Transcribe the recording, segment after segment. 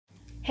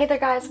Hey there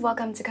guys,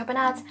 welcome to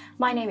Copenhagen.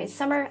 My name is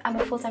Summer. I'm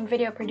a full-time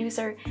video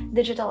producer,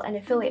 digital and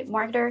affiliate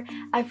marketer.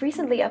 I've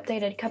recently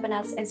updated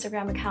Copenhagen's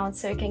Instagram account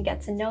so you can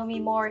get to know me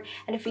more,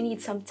 and if you need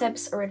some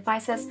tips or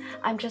advices,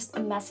 I'm just a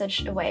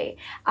message away.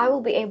 I will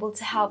be able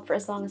to help for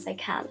as long as I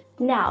can.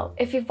 Now,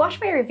 if you've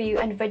watched my review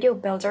on Video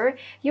Builder,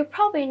 you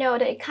probably know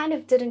that it kind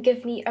of didn't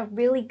give me a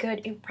really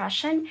good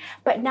impression,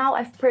 but now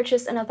I've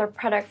purchased another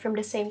product from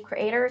the same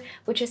creator,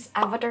 which is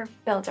Avatar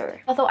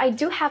Builder. Although I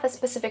do have a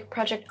specific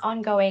project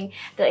ongoing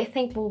that I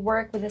think will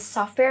work with this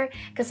software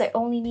because I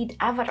only need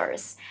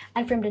avatars.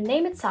 And from the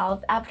name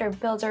itself, Avatar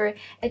Builder,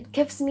 it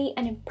gives me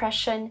an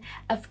impression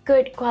of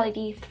good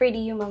quality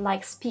 3D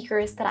human-like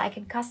speakers that I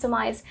can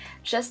customize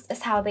just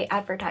as how they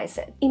advertise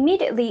it.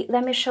 Immediately,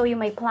 let me show you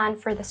my plan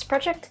for this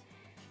project.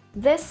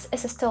 This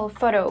is a still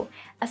photo,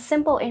 a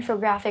simple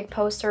infographic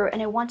poster,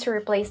 and I want to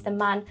replace the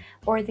man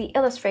or the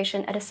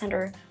illustration at the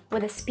center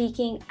with a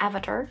speaking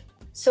avatar.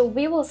 So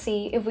we will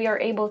see if we are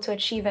able to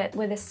achieve it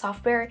with this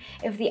software,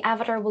 if the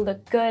avatar will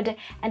look good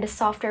and the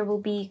software will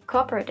be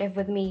cooperative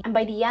with me. And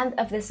by the end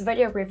of this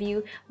video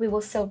review, we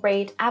will still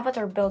rate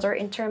Avatar Builder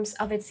in terms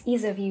of its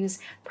ease of use,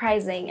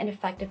 pricing, and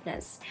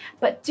effectiveness.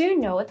 But do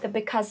note that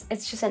because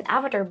it's just an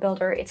avatar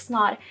builder, it's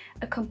not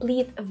a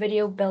complete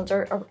video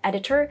builder or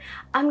editor,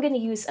 I'm going to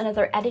use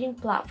another editing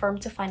platform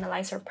to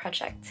finalize our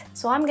project.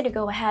 So I'm going to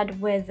go ahead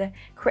with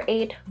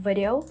Create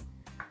Video.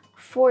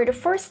 For the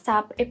first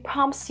step, it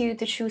prompts you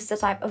to choose the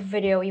type of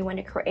video you want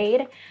to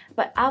create,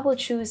 but I will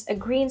choose a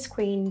green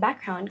screen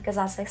background because,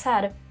 as I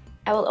said,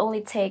 I will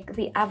only take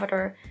the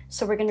avatar,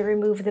 so we're going to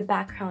remove the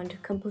background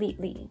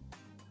completely.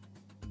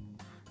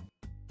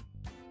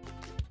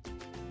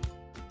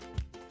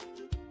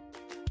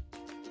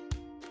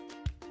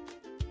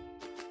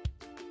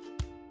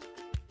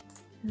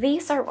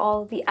 These are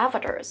all the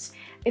avatars.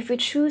 If we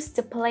choose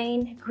the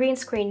plain green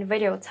screen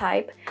video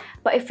type,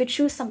 but if we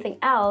choose something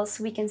else,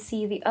 we can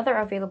see the other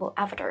available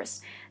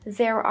avatars.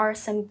 There are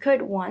some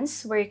good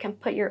ones where you can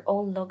put your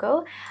own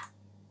logo.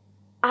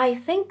 I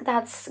think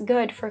that's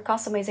good for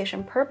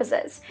customization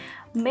purposes.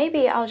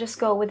 Maybe I'll just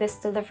go with this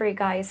delivery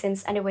guy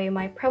since anyway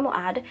my promo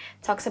ad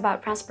talks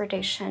about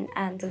transportation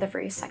and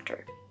delivery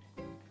sector.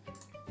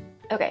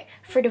 Okay,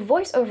 for the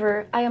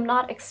voiceover, I am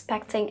not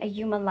expecting a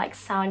human-like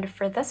sound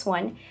for this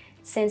one,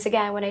 since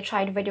again, when I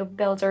tried Video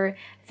Builder,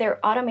 their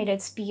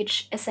automated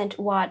speech isn't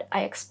what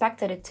I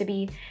expected it to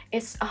be.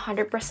 It's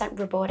 100%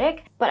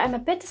 robotic, but I'm a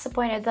bit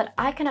disappointed that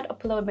I cannot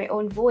upload my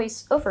own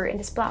voiceover in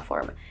this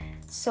platform.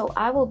 So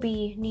I will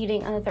be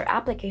needing another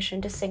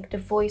application to sync the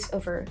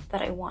voiceover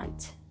that I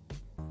want.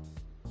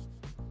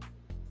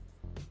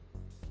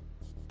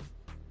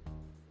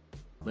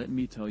 Let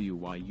me tell you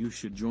why you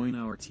should join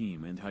our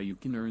team and how you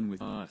can earn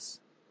with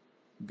us.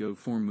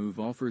 Go4Move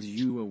offers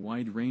you a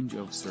wide range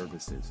of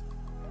services.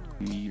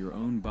 Be your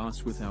own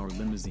boss with our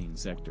limousine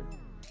sector.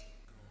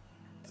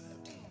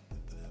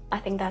 I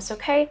think that's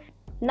okay.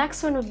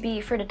 Next one would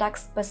be for the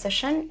text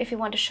position, if you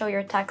want to show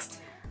your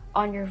text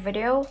on your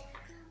video.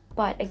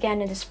 But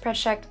again, in this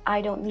project,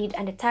 I don't need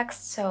any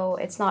text, so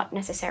it's not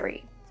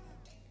necessary.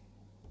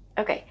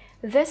 Okay,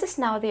 this is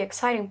now the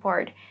exciting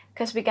part,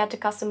 because we get to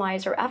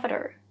customize our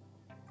avatar.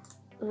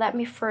 Let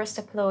me first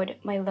upload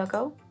my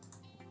logo.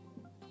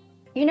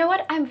 You know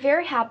what? I'm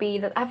very happy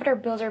that Avatar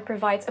Builder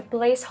provides a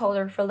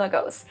placeholder for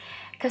logos,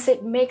 because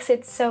it makes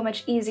it so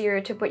much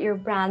easier to put your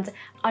brand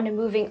on a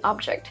moving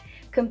object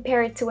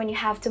compared to when you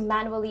have to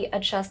manually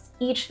adjust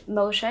each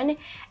motion,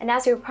 and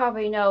as you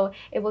probably know,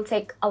 it will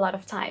take a lot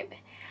of time.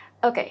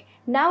 Okay,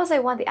 now as I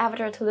want the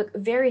avatar to look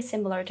very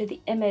similar to the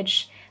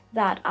image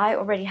that I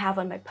already have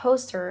on my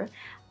poster,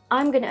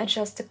 I'm gonna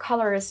adjust the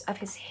colors of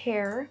his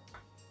hair,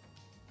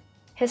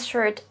 his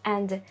shirt,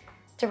 and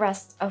the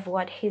rest of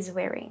what he's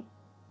wearing.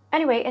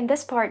 Anyway, in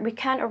this part, we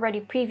can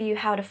already preview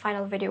how the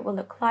final video will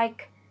look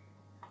like.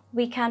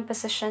 We can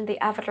position the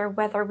avatar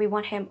whether we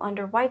want him on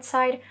the right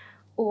side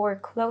or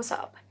close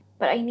up.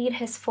 But I need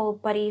his full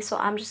body, so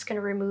I'm just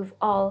gonna remove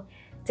all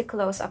the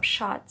close-up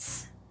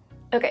shots.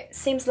 Okay,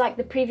 seems like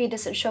the preview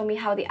doesn't show me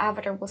how the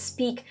avatar will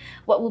speak,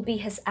 what will be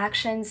his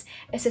actions,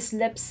 is his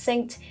lips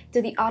synced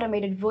to the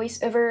automated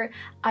voiceover?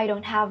 I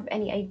don't have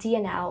any idea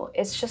now.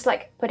 It's just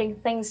like putting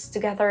things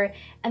together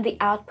and the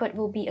output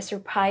will be a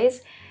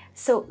surprise.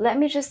 So let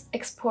me just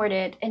export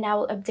it and I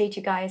will update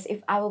you guys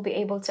if I will be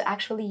able to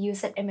actually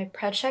use it in my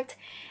project.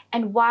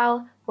 And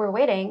while we're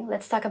waiting,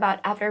 let's talk about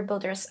Avatar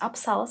Builder's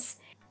upsells.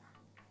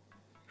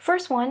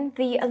 First one,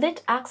 the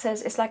Elite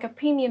Access is like a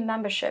premium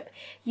membership.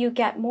 You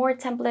get more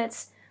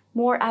templates,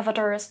 more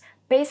avatars,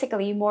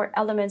 basically more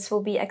elements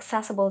will be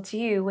accessible to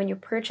you when you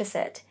purchase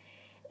it.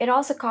 It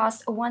also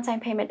costs a one-time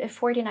payment of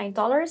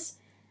 $49.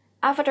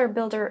 Avatar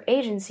Builder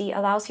Agency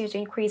allows you to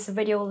increase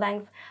video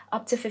length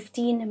up to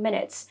 15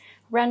 minutes,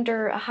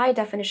 render a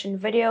high-definition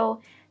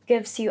video,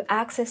 gives you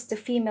access to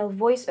female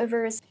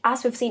voiceovers.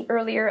 As we've seen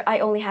earlier, I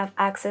only have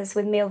access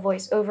with male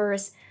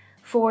voiceovers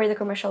for the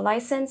commercial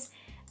license,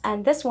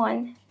 and this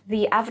one,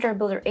 the Avatar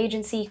Builder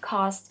Agency,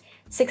 cost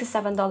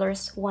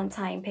 $67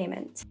 one-time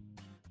payment.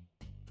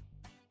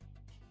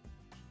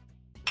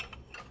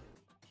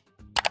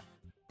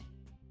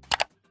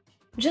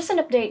 Just an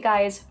update,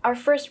 guys, our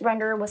first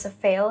render was a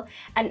fail,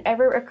 an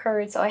error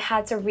occurred, so I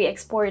had to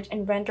re-export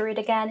and render it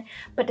again,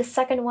 but the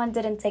second one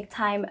didn't take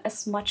time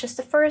as much as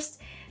the first,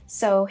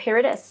 so here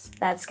it is.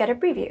 Let's get a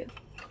preview.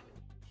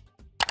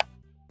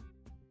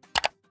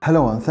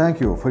 Hello and thank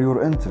you for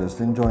your interest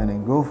in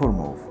joining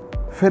Go4Move.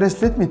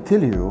 First, let me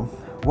tell you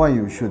why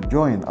you should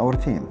join our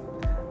team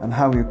and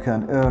how you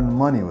can earn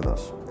money with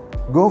us.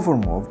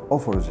 Go4Move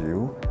offers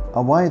you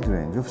a wide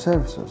range of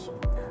services.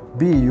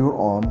 Be your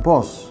own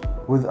boss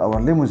with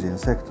our limousine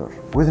sector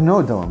with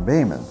no down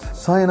payment.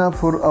 Sign up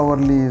for our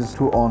lease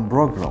to own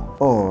program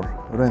or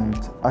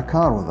rent a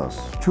car with us.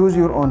 Choose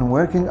your own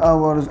working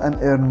hours and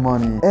earn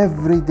money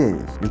every day.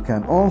 You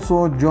can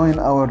also join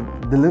our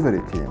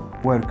delivery team.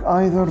 Work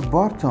either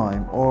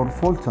part-time or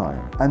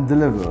full-time and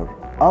deliver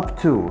up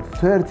to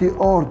 30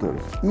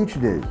 orders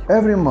each day.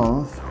 Every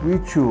month we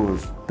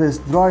choose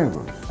best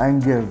drivers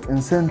and give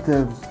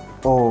incentives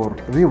or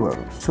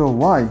rewards. So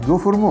why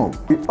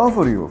Go4Move? We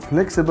offer you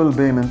flexible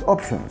payment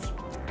options,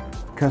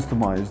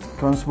 customized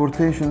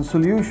transportation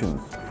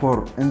solutions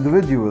for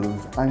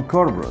individuals and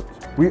corporate.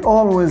 We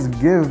always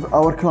give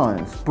our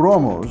clients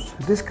promos,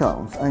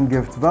 discounts and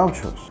gift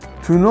vouchers.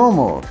 To know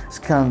more,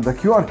 scan the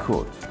QR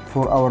code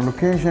for our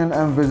location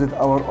and visit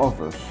our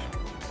office.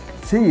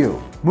 See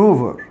you,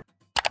 mover!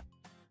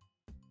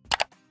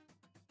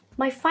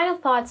 My final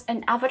thoughts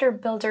on Avatar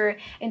Builder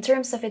in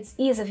terms of its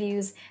ease of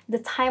use, the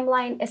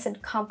timeline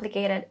isn't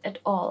complicated at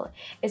all.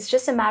 It's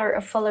just a matter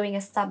of following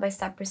a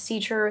step-by-step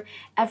procedure.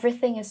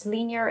 Everything is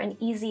linear and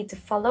easy to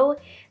follow.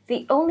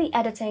 The only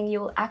editing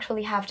you will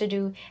actually have to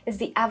do is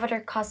the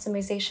avatar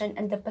customization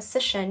and the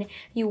position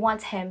you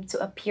want him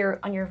to appear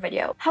on your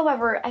video.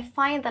 However, I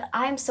find that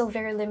I'm still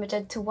very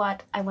limited to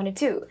what I want to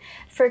do.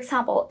 For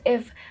example,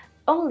 if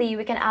only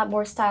we can add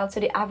more style to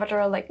the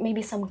avatar, like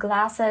maybe some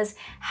glasses,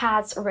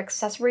 hats, or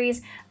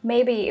accessories,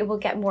 maybe it will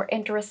get more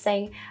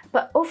interesting.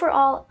 But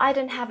overall, I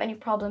didn't have any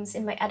problems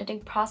in my editing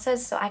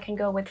process, so I can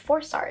go with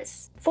 4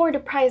 stars. For the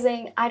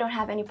pricing, I don't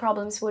have any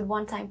problems with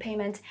one-time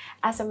payment.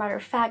 As a matter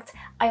of fact,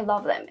 I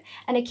love them,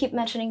 and I keep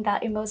mentioning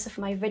that in most of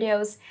my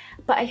videos.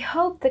 But I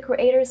hope the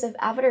creators of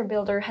Avatar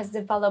Builder has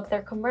developed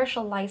their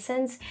commercial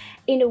license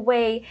in a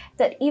way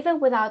that even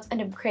without an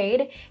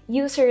upgrade,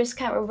 users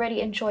can already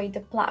enjoy the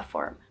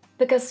platform.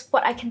 Because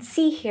what I can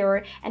see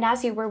here, and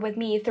as you were with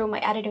me through my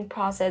editing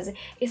process,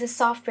 is a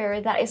software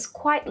that is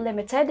quite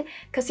limited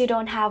because you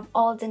don't have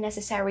all the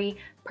necessary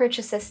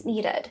purchases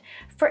needed.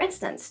 For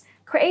instance,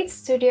 Create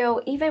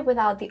Studio, even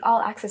without the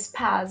All Access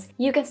Pass,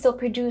 you can still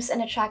produce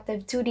an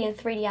attractive 2D and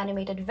 3D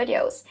animated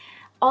videos.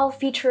 All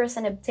features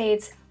and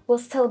updates will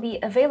still be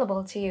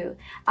available to you.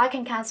 I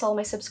can cancel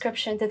my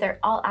subscription to their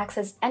All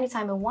Access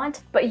anytime I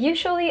want, but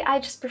usually I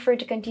just prefer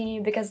to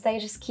continue because they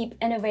just keep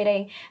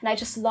innovating and I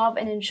just love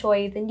and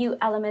enjoy the new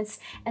elements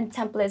and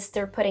templates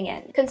they're putting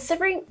in.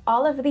 Considering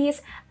all of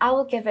these, I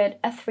will give it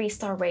a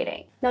 3-star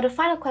rating. Now the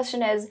final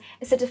question is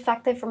it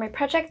effective for my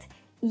project?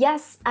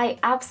 Yes, I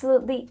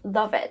absolutely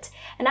love it.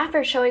 And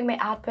after showing my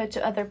output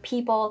to other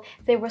people,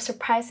 they were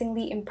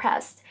surprisingly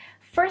impressed.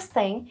 First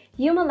thing,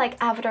 human-like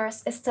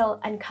avatars is still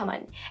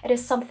uncommon. It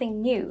is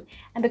something new.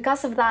 And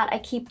because of that, I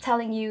keep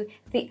telling you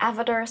the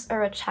avatars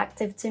are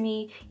attractive to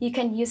me. You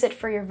can use it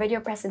for your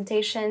video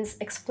presentations,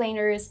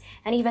 explainers,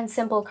 and even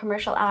simple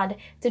commercial ad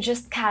to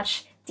just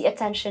catch the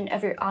attention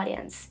of your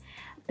audience.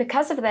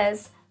 Because of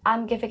this,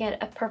 I'm giving it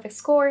a perfect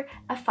score,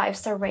 a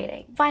 5-star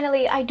rating.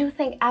 Finally, I do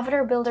think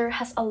Avatar Builder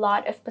has a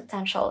lot of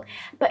potential,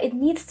 but it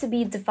needs to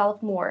be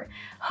developed more.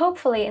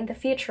 Hopefully, in the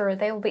future,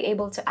 they will be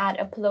able to add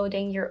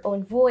uploading your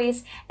own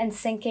voice and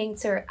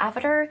syncing to your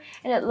avatar,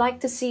 and I'd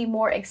like to see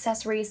more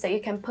accessories that you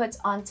can put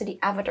onto the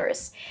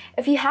avatars.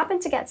 If you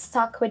happen to get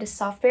stuck with the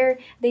software,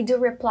 they do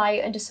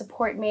reply on the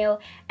support mail,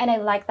 and I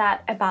like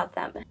that about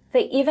them.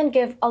 They even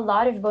give a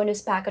lot of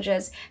bonus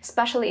packages,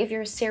 especially if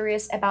you're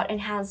serious about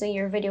enhancing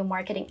your video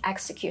marketing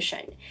execution.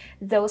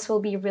 Those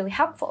will be really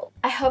helpful.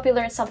 I hope you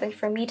learned something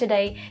from me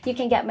today. You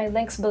can get my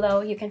links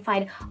below. You can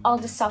find all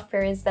the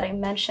softwares that I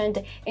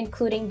mentioned,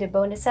 including the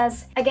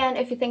bonuses. Again,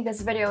 if you think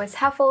this video is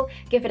helpful,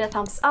 give it a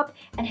thumbs up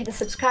and hit the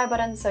subscribe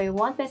button so you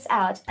won't miss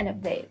out an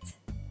update.